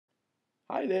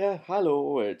Hi there,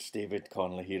 hello, it's David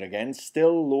Connolly here again,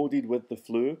 still loaded with the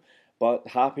flu, but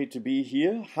happy to be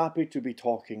here, happy to be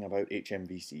talking about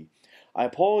HMVC. I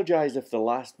apologise if the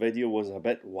last video was a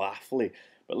bit waffly,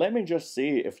 but let me just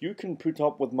say, if you can put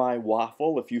up with my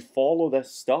waffle, if you follow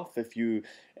this stuff, if you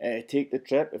take the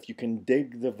trip, if you can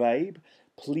dig the vibe,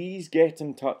 please get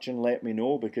in touch and let me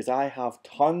know, because I have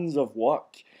tons of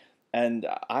work. And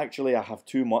actually, I have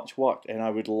too much work, and I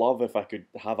would love if I could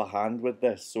have a hand with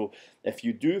this. So, if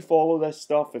you do follow this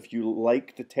stuff, if you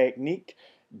like the technique,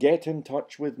 get in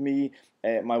touch with me.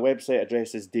 My website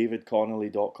address is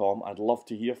davidconnolly.com. I'd love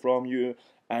to hear from you,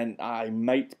 and I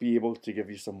might be able to give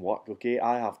you some work, okay?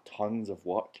 I have tons of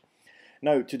work.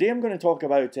 Now, today I'm going to talk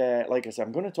about, like I said,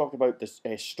 I'm going to talk about this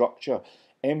structure,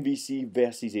 MVC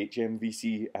versus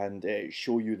HMVC, and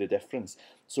show you the difference.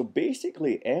 So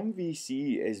basically,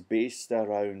 MVC is based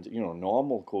around,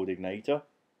 normal Codeigniter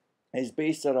is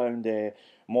based around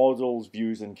models,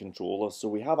 views, and controllers. So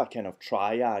we have a kind of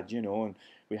triad, and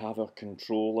we have a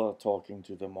controller talking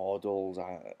to the models,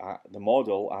 the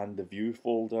model and the view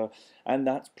folder, and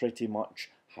that's pretty much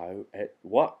how it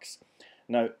works.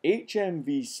 Now,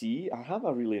 HMVC, I have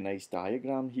a really nice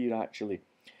diagram here actually.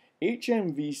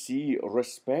 HMVC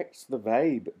respects the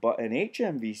vibe, but in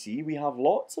HMVC we have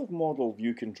lots of model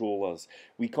view controllers.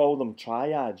 We call them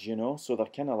triads, so they're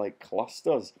kind of like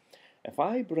clusters. If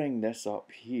I bring this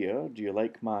up here, do you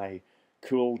like my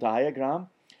cool diagram?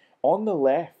 On the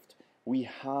left, we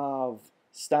have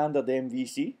standard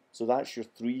MVC, so that's your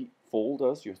three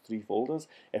folders.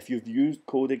 If you've used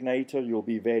Codeigniter, you'll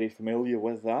be very familiar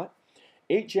with that.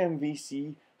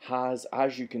 HMVC has,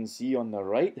 as you can see on the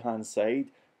right-hand side,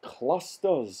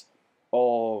 clusters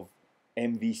of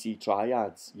MVC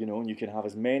triads, and you can have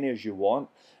as many as you want.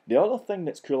 The other thing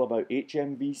that's cool about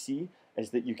HMVC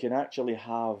is that you can actually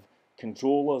have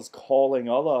controllers calling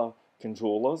other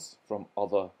controllers from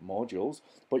other modules,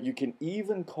 but you can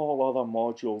even call other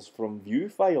modules from view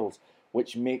files,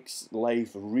 which makes life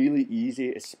really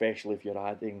easy, especially if you're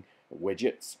adding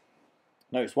widgets.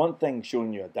 Now, it's one thing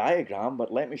showing you a diagram,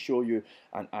 but let me show you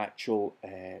an actual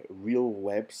real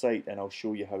website, and I'll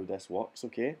show you how this works,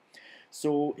 okay?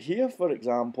 So here, for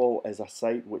example, is a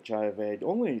site which I've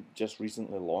only just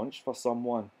recently launched for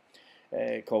someone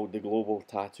called the Global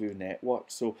Tattoo Network.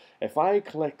 So if I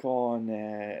click on,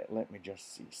 let me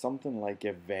just see, something like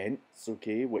events,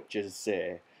 okay, which is...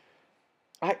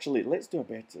 Actually, let's do a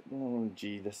better. Oh,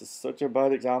 gee, this is such a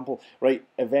bad example. Right,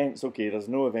 events. Okay, there's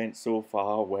no events so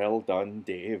far. Well done,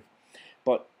 Dave.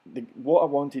 But what I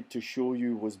wanted to show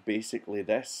you was basically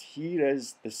this. Here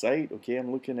is the site. Okay,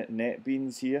 I'm looking at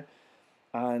NetBeans here.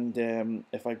 And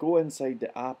if I go inside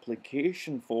the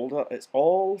application folder, it's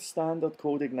all standard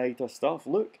Codeigniter stuff.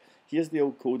 Look, here's the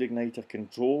old Codeigniter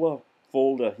controller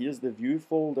folder. Here's the view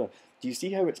folder. Do you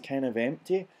see how it's kind of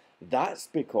empty? That's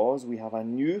because we have a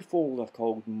new folder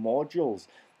called modules,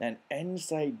 and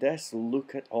inside this,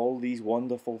 look at all these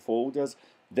wonderful folders.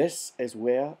 This is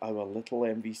where our little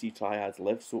MVC triads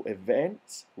live. So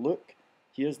events, look,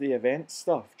 here's the events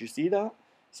stuff. Do you see that?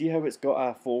 See how it's got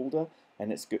a folder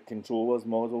and it's got controllers,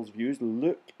 models, views?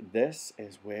 Look, this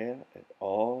is where it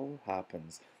all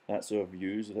happens. That's our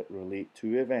views that relate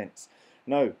to events.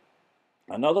 Now,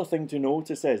 another thing to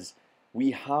notice is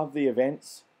we have the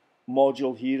events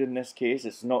module here. In this case,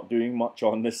 it's not doing much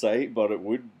on the site, but it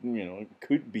would, it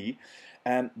could be.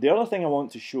 The other thing I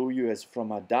want to show you is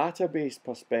from a database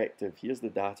perspective. Here's the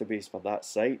database for that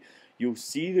site. You'll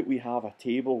see that we have a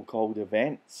table called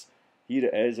events. Here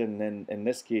it is, and then in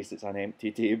this case it's an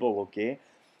empty table, okay?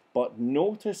 But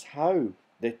notice how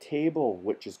the table,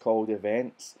 which is called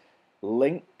events,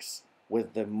 links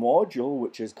with the module,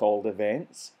 which is called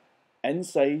events.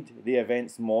 Inside the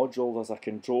events module, there's a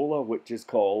controller which is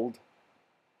called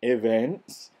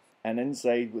events, and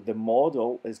inside the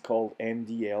model is called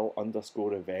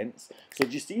MDL_events. So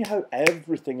do you see how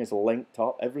everything is linked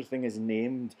up, everything is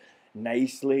named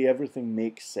nicely, everything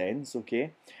makes sense,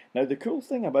 okay? Now the cool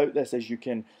thing about this is you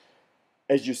can,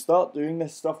 as you start doing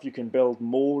this stuff, you can build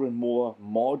more and more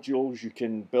modules, you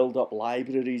can build up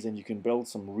libraries, and you can build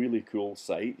some really cool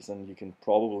sites, and you can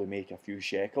probably make a few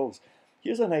shekels.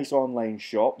 Here's a nice online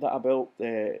shop that I built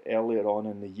earlier on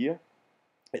in the year.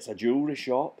 It's a jewellery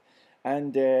shop,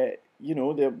 and they're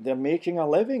making a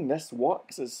living. This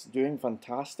works. It's doing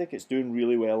fantastic. It's doing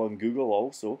really well on Google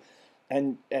also,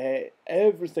 and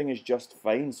everything is just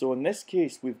fine. So in this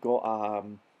case, we've got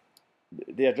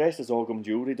the address is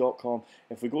ogumjewelry.com.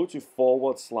 If we go to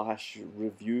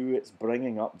 /review, it's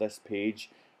bringing up this page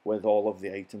with all of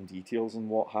the item details and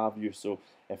what have you. So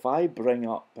if I bring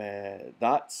up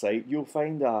that site, you'll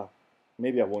find a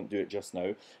maybe I won't do it just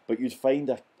now, but you'd find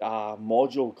a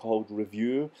module called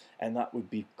review, and that would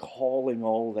be calling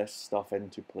all this stuff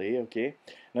into play, okay?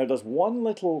 Now there's one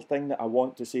little thing that I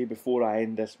want to say before I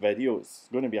end this video. It's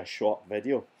going to be a short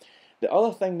video. The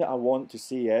other thing that I want to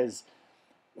say is,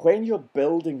 when you're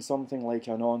building something like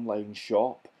an online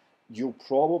shop, you'll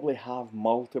probably have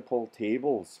multiple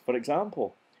tables. For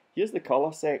example, here's the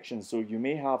color section, so you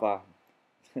may have a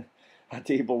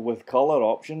table with color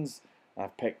options.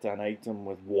 I've picked an item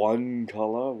with one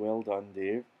color. Well done,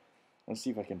 Dave. Let's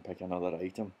see if I can pick another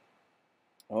item.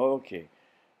 Okay,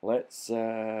 let's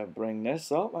bring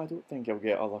this up. I don't think I'll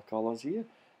get other colors here.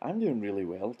 I'm doing really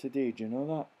well today, do you know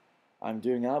that? I'm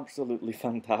doing absolutely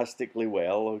fantastically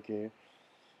well, okay?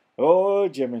 Oh,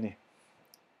 Jiminy.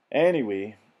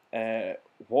 Anyway,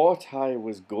 what I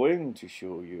was going to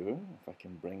show you, if I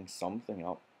can bring something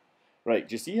up. Right,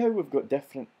 do you see how we've got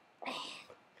different...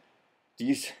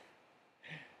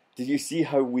 Did you see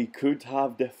how we could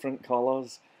have different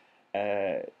colours?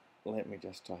 Let me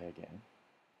just try again.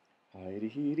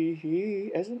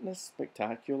 Isn't this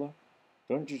spectacular?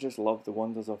 Don't you just love the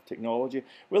wonders of technology?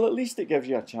 Well, at least it gives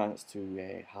you a chance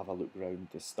to have a look around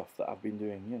the stuff that I've been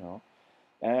doing, you know.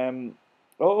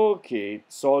 Okay,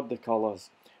 sod the colours.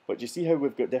 But you see how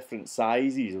we've got different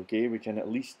sizes, okay? We can at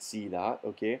least see that,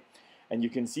 okay? And you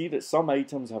can see that some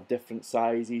items have different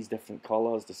sizes, different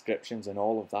colours, descriptions, and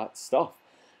all of that stuff.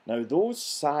 Now those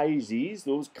sizes,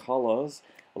 those colours,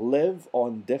 live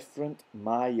on different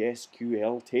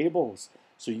MySQL tables.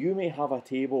 So you may have a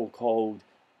table called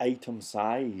item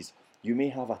size. You may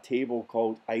have a table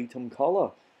called item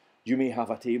colour. You may have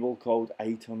a table called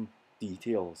item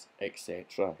details,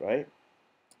 etc. Right?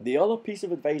 The other piece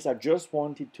of advice I just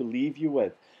wanted to leave you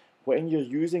with, when you're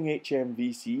using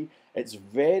HMVC, it's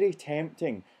very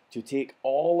tempting to take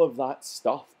all of that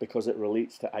stuff because it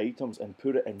relates to items and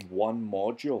put it in one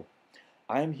module.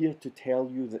 I'm here to tell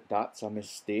you that that's a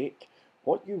mistake.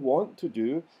 What you want to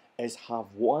do is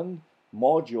have one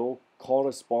module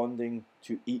corresponding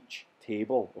to each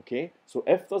table, okay? So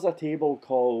if there's a table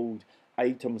called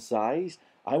item size,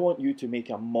 I want you to make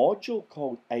a module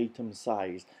called item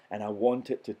size, and I want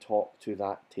it to talk to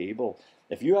that table.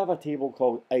 If you have a table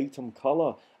called item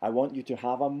color, I want you to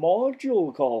have a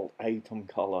module called item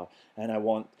color, and I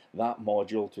want that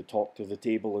module to talk to the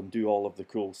table and do all of the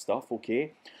cool stuff,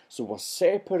 okay? So we're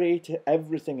separating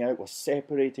everything out,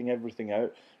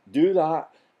 Do that,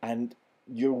 and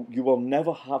you will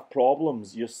never have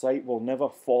problems. Your site will never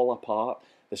fall apart.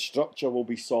 The structure will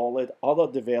be solid, other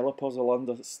developers will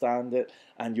understand it,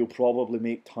 and you'll probably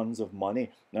make tons of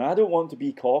money. Now, I don't want to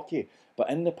be cocky, but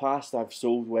in the past I've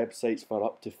sold websites for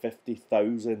up to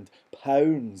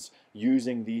 £50,000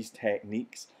 using these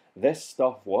techniques. This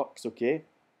stuff works, okay?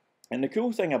 And the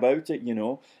cool thing about it, you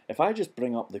know, if I just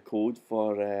bring up the code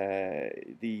for oh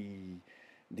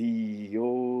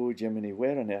Jiminy,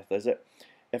 where on earth is it?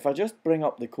 If I just bring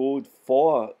up the code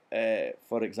for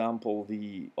example,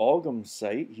 the Ogum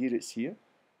site, here it's here.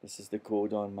 This is the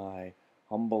code on my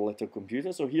humble little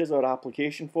computer. So here's our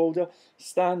application folder,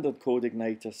 standard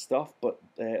Codeigniter stuff. But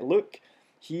look,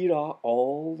 here are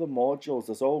all the modules.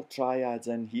 There's all triads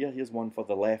in here. Here's one for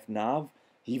the left nav,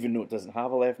 even though it doesn't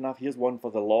have a left nav. Here's one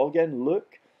for the login.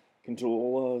 Look,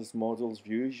 controllers, models,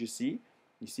 views. You see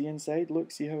inside. Look,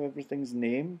 see how everything's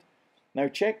named. Now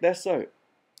check this out.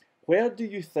 Where do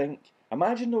you think,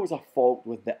 imagine there was a fault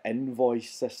with the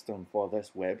invoice system for this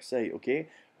website, okay?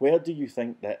 Where do you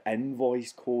think the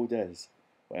invoice code is?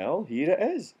 Well, here it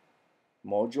is.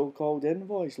 Module called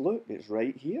invoice. Look, it's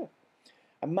right here.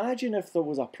 Imagine if there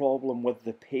was a problem with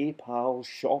the PayPal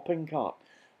shopping cart.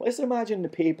 Let's imagine the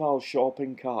PayPal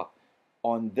shopping cart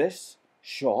on this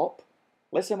shop.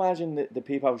 Let's imagine that the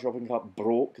PayPal shopping cart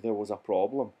broke, there was a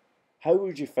problem. How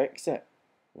would you fix it?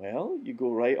 Well, you go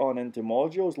right on into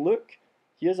modules. Look,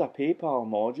 here's a PayPal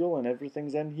module and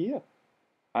everything's in here.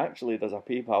 Actually, there's a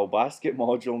PayPal basket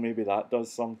module, maybe that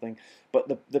does something. But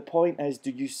the point is,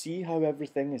 do you see how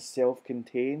everything is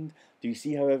self-contained? Do you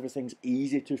see how everything's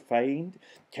easy to find?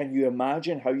 Can you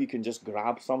imagine how you can just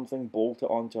grab something, bolt it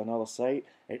onto another site?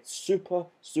 It's super,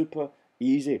 super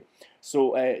easy.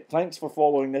 So thanks for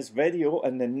following this video.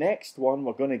 In the next one,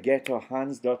 we're going to get our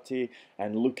hands dirty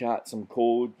and look at some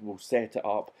code. We'll set it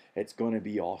up. It's going to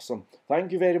be awesome.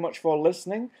 Thank you very much for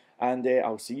listening, and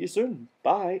I'll see you soon.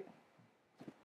 Bye.